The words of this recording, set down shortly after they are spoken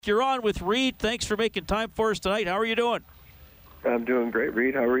You're on with Reed. Thanks for making time for us tonight. How are you doing? I'm doing great,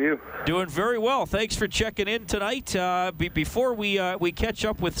 Reed. How are you? Doing very well. Thanks for checking in tonight. Before we catch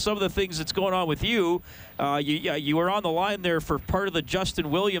up with some of the things that's going on with you, you were on the line there for part of the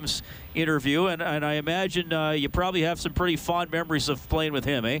Justin Williams interview, and I imagine you probably have some pretty fond memories of playing with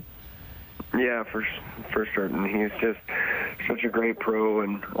him, eh? Yeah, for certain. He's just such a great pro,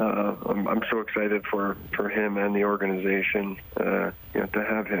 and I'm so excited for him and the organization, to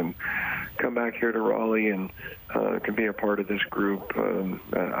have him come back here to Raleigh and to be a part of this group.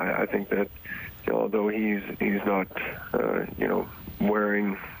 I think that although he's not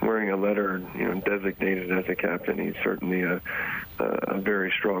wearing a letter designated as a captain, he's certainly a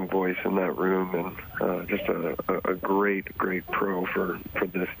very strong voice in that room, and just a great pro for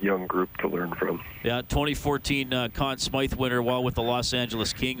this young group to learn from. Yeah, 2014 Conn Smythe winner while with the Los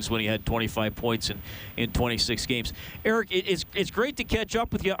Angeles Kings when he had 25 points in 26 games. Eric, it's great to catch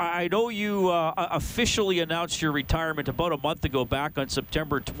up with you. I know you officially announced your retirement about a month ago, back on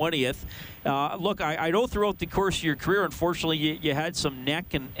September 20th. Look, I know throughout the course of your career, unfortunately, you had some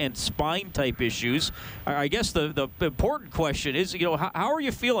neck and spine type issues. I guess the important question is, how are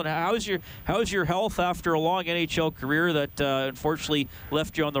you feeling? How's your health after a long NHL career that unfortunately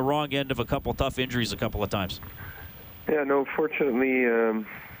left you on the wrong end of a couple tough injuries a couple of times? Yeah, no, fortunately, I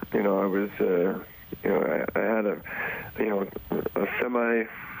was, I had a semi,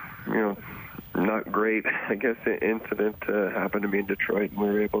 not great, I guess, incident happened to me in Detroit, and we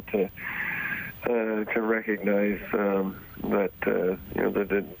were able to recognize that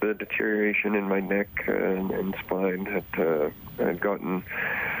the deterioration in my neck and spine had gotten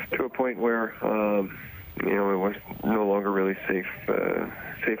to a point where it was no longer really safe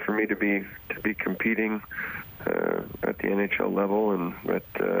for me to be competing at the NHL level, and that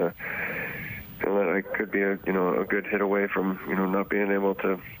I could be a good hit away from not being able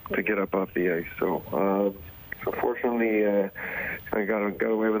to get up off the ice. So fortunately, I got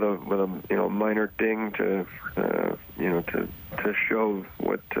away with a minor ding to show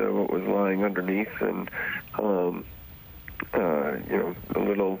what was lying underneath, and a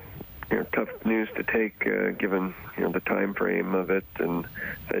little tough news to take given the time frame of it, and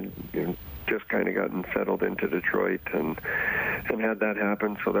just kind of gotten settled into Detroit and had that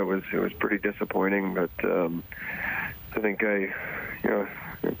happen. So it was pretty disappointing, but I think I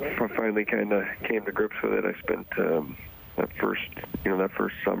finally kind of came to grips with it. I spent that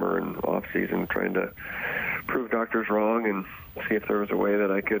first summer and off season trying to prove doctors wrong and see if there was a way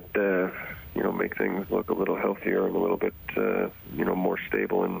that I could make things look a little healthier and a little bit more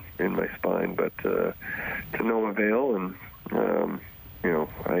stable in my spine, but to no avail. And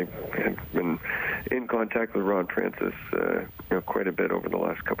I have been in contact with Ron Francis quite a bit over the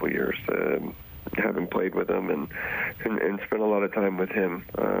last couple of years, having played with him and spent a lot of time with him.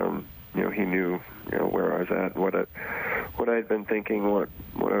 He knew where I was at, what I had been thinking, what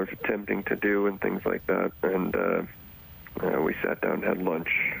I was attempting to do, and things like that. And we sat down and had lunch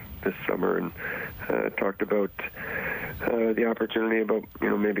this summer and talked about the opportunity about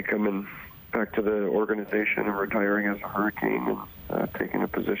maybe coming back to the organization and retiring as a Hurricane and taking a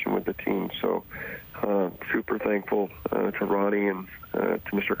position with the team. So super thankful to Ronnie and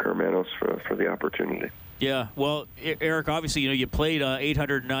to Mr. Karmanos for the opportunity. Yeah, well, Eric, obviously, you played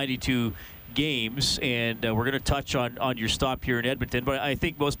 892 games, and we're going to touch on your stop here in Edmonton, but I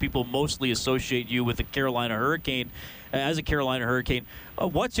think most people mostly associate you with the Carolina Hurricane, as a Carolina Hurricane.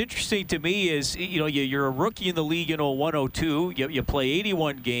 What's interesting to me is, you're a rookie in the league in 01-02. You play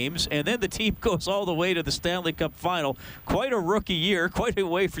 81 games, and then the team goes all the way to the Stanley Cup final. Quite a rookie year, quite a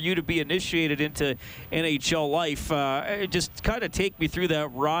way for you to be initiated into NHL life. Just kind of take me through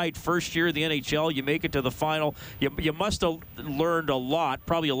that ride. First year in the NHL, you make it to the final. You must have learned a lot,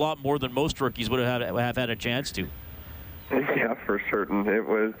 probably a lot more than most rookies would have had a chance to. Yeah, for certain. It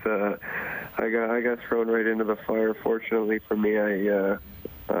was. I got thrown right into the fire. Fortunately for me, I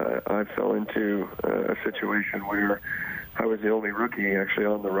fell into a situation where I was the only rookie actually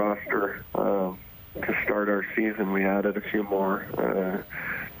on the roster to start our season. We added a few more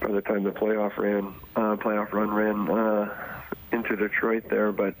by the time the playoff run ran into Detroit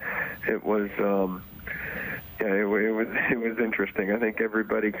there, but it was. It was interesting. I think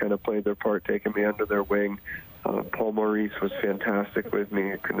everybody kind of played their part, taking me under their wing. Paul Maurice was fantastic with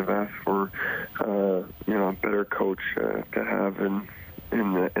me. I couldn't have asked for a better coach to have in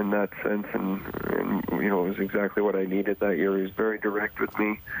that sense, and it was exactly what I needed that year. He was very direct with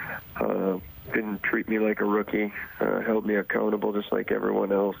me. Didn't treat me like a rookie. Held me accountable just like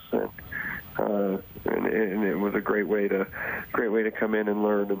everyone else. And it was a great way to come in and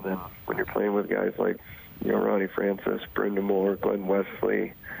learn. And then when you're playing with guys like Ronnie Francis, Brenda Moore, Glenn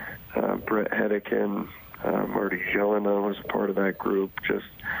Wesley, Brett Hedican, Marty Jelena was a part of that group. Just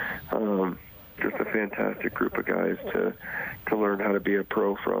a fantastic group of guys to learn how to be a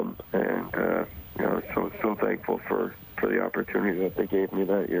pro from, and so thankful for the opportunity that they gave me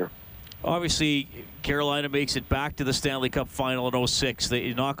that year. Obviously, Carolina makes it back to the Stanley Cup final in 2006.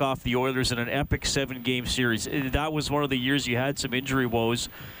 They knock off the Oilers in an epic 7-game series. That was one of the years you had some injury woes,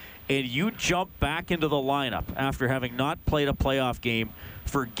 and you jumped back into the lineup after having not played a playoff game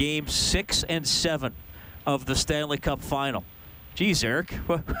for Games 6 and 7 of the Stanley Cup final. Geez, Eric,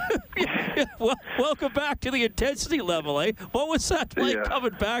 welcome back to the intensity level, eh? What was that like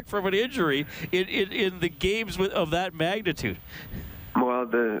coming back from an injury in the games of that magnitude? Well,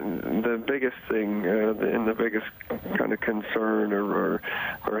 the biggest thing and the biggest kind of concern or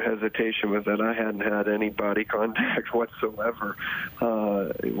hesitation was that I hadn't had any body contact whatsoever.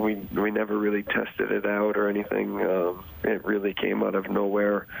 We never really tested it out or anything. It really came out of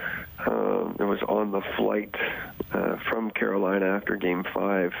nowhere. It was on the flight from Carolina after Game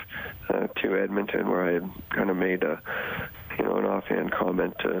 5 to Edmonton, where I had kind of made an offhand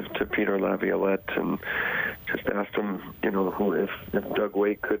comment to Peter Laviolette and just asked him, if Doug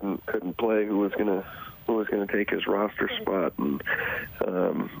Weight couldn't play, who was gonna take his roster spot, and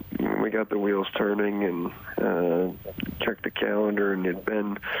we got the wheels turning and checked the calendar, and it'd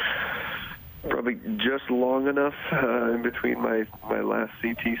been probably just long enough in between my last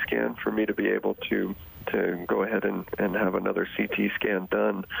CT scan for me to be able to go ahead and have another CT scan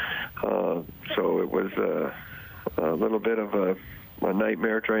done. So it was a little bit of a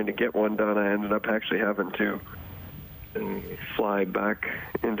nightmare trying to get one done. I ended up actually having to fly back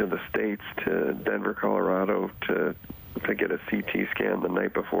into the States to Denver, Colorado to get a CT scan the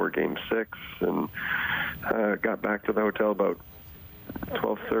night before Game 6, and got back to the hotel about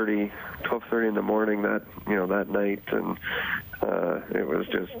 12:30 in the morning that night, and it was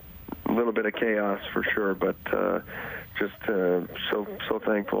just a little bit of chaos for sure, but just so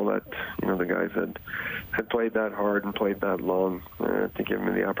thankful that the guys had played that hard and played that long to give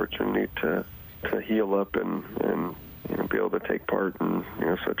me the opportunity to heal up and be able to take part in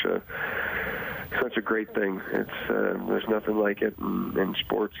such a great thing. It's there's nothing like it in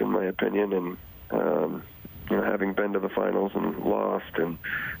sports, in my opinion, and having been to the finals and lost, and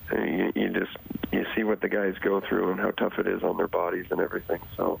you see what the guys go through and how tough it is on their bodies and everything.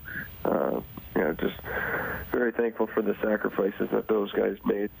 So just very thankful for the sacrifices that those guys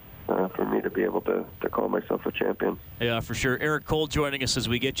made for me to be able to call myself a champion. Yeah, for sure. Eric Cole joining us as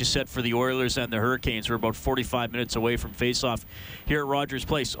we get you set for the Oilers and the Hurricanes. We're about 45 minutes away from face-off here at Rogers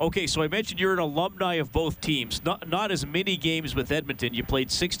Place. Okay, so I mentioned you're an alumni of both teams. Not as many games with Edmonton. You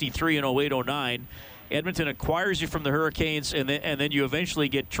played 63 in 08-09. Edmonton acquires you from the Hurricanes, and then you eventually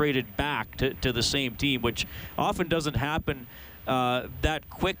get traded back to the same team, which often doesn't happen that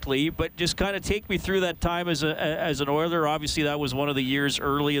quickly. But just kind of take me through that time as an Oiler. Obviously, that was one of the years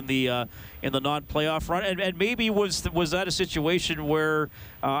early in the non-playoff run, and maybe was that a situation where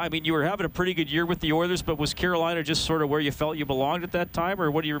you were having a pretty good year with the Oilers, but was Carolina just sort of where you felt you belonged at that time, or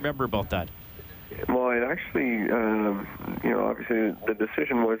what do you remember about that? Well, it actually, obviously the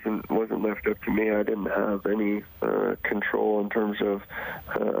decision wasn't left up to me. I didn't have any control in terms of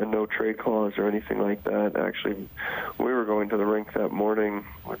a no trade clause or anything like that. Actually, we were going to the rink that morning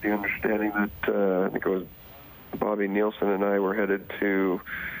with the understanding that I think it was Bobby Nielsen and I were headed to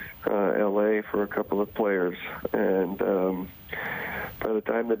L.A. for a couple of players, and by the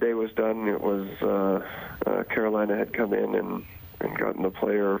time the day was done, it was Carolina had come in and gotten the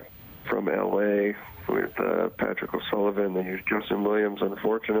player from L.A. with Patrick O'Sullivan. They used Justin Williams.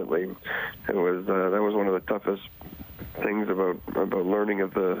 Unfortunately, it was that was one of the toughest things about learning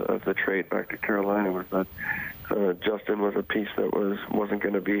of the trade back to Carolina, was that Justin was a piece that wasn't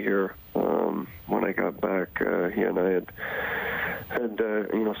going to be here when I got back. He and I had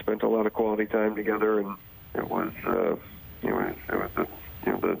spent a lot of quality time together, and it was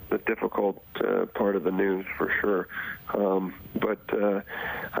the difficult part of the news for sure. But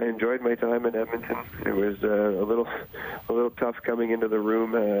I enjoyed my time in Edmonton. It was a little tough coming into the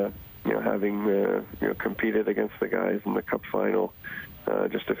room, having competed against the guys in the Cup final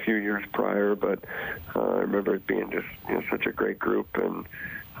just a few years prior. But I remember it being just such a great group, and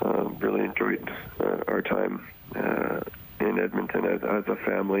really enjoyed our time in Edmonton as a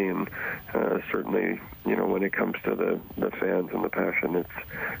family, and certainly when it comes to the fans and the passion,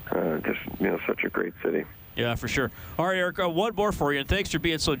 it's just such a great city. Yeah, for sure. All right, Eric, one more for you, and thanks for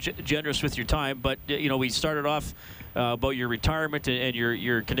being so generous with your time. But, we started off about your retirement, and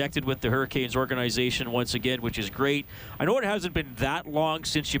you're connected with the Hurricanes organization once again, which is great. I know it hasn't been that long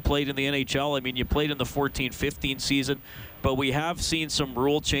since you played in the NHL. I mean, you played in the 14-15 season, but we have seen some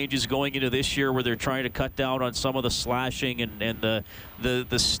rule changes going into this year where they're trying to cut down on some of the slashing and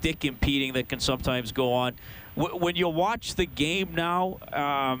the stick impeding that can sometimes go on. When you watch the game now,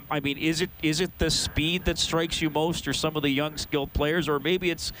 I mean, is it the speed that strikes you most, or some of the young, skilled players, or maybe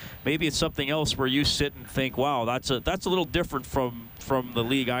it's something else where you sit and think, wow, that's a little different from the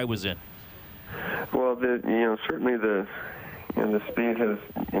league I was in? Well, certainly the speed has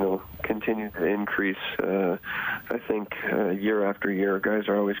continued to increase. I think year after year, guys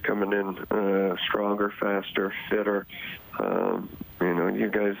are always coming in stronger, faster, fitter. You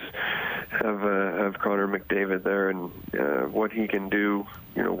guys have Connor McDavid there, and what he can do,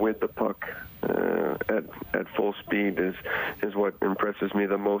 with the puck at full speed is what impresses me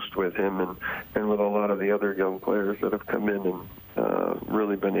the most with him, and with a lot of the other young players that have come in and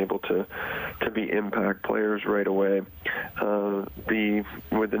really been able to be impact players right away.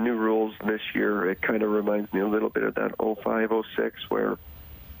 With the new rules this year, it kind of reminds me a little bit of that 05-06 where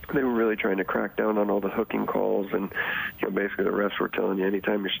they were really trying to crack down on all the hooking calls, and basically the refs were telling you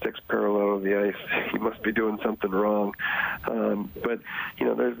anytime your stick's parallel to the ice, you must be doing something wrong. But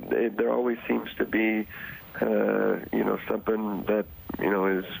there always seems to be something that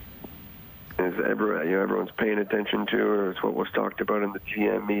is everyone's paying attention to, or it's what was talked about in the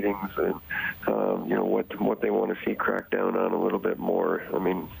GM meetings, and what they want to see cracked down on a little bit more. I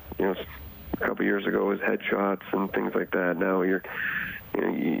mean, a couple years ago it was headshots and things like that. Now you're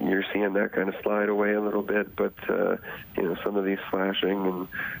seeing that kind of slide away a little bit, but some of these flashing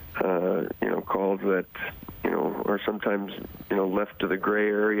and calls that are sometimes left to the gray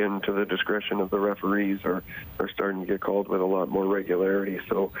area and to the discretion of the referees are starting to get called with a lot more regularity.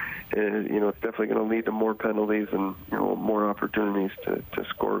 So it's definitely going to lead to more penalties and more opportunities to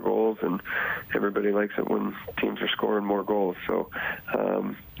score goals, and everybody likes it when teams are scoring more goals. So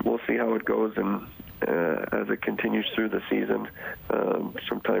we'll see how it goes, and as it continues through the season,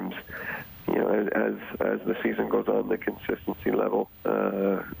 sometimes as the season goes on, the consistency level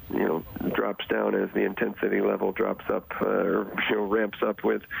drops down as the intensity level drops up, or ramps up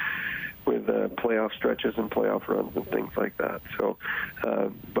with playoff stretches and playoff runs and things like that. So,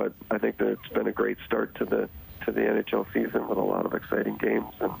 but I think that it's been a great start to the NHL season with a lot of exciting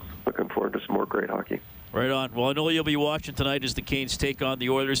games, and looking forward to some more great hockey. Right on. Well, I know you'll be watching tonight as the Canes take on the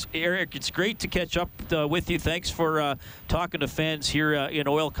Oilers. Eric, it's great to catch up with you. Thanks for talking to fans here in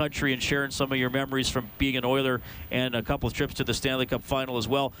Oil Country and sharing some of your memories from being an Oiler and a couple of trips to the Stanley Cup Final as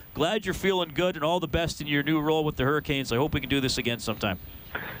well. Glad you're feeling good, and all the best in your new role with the Hurricanes. I hope we can do this again sometime.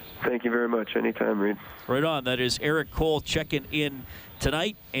 Thank you very much. Anytime, Reed. Right on. That is Eric Cole checking in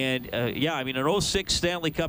tonight. And, an 06 Stanley Cup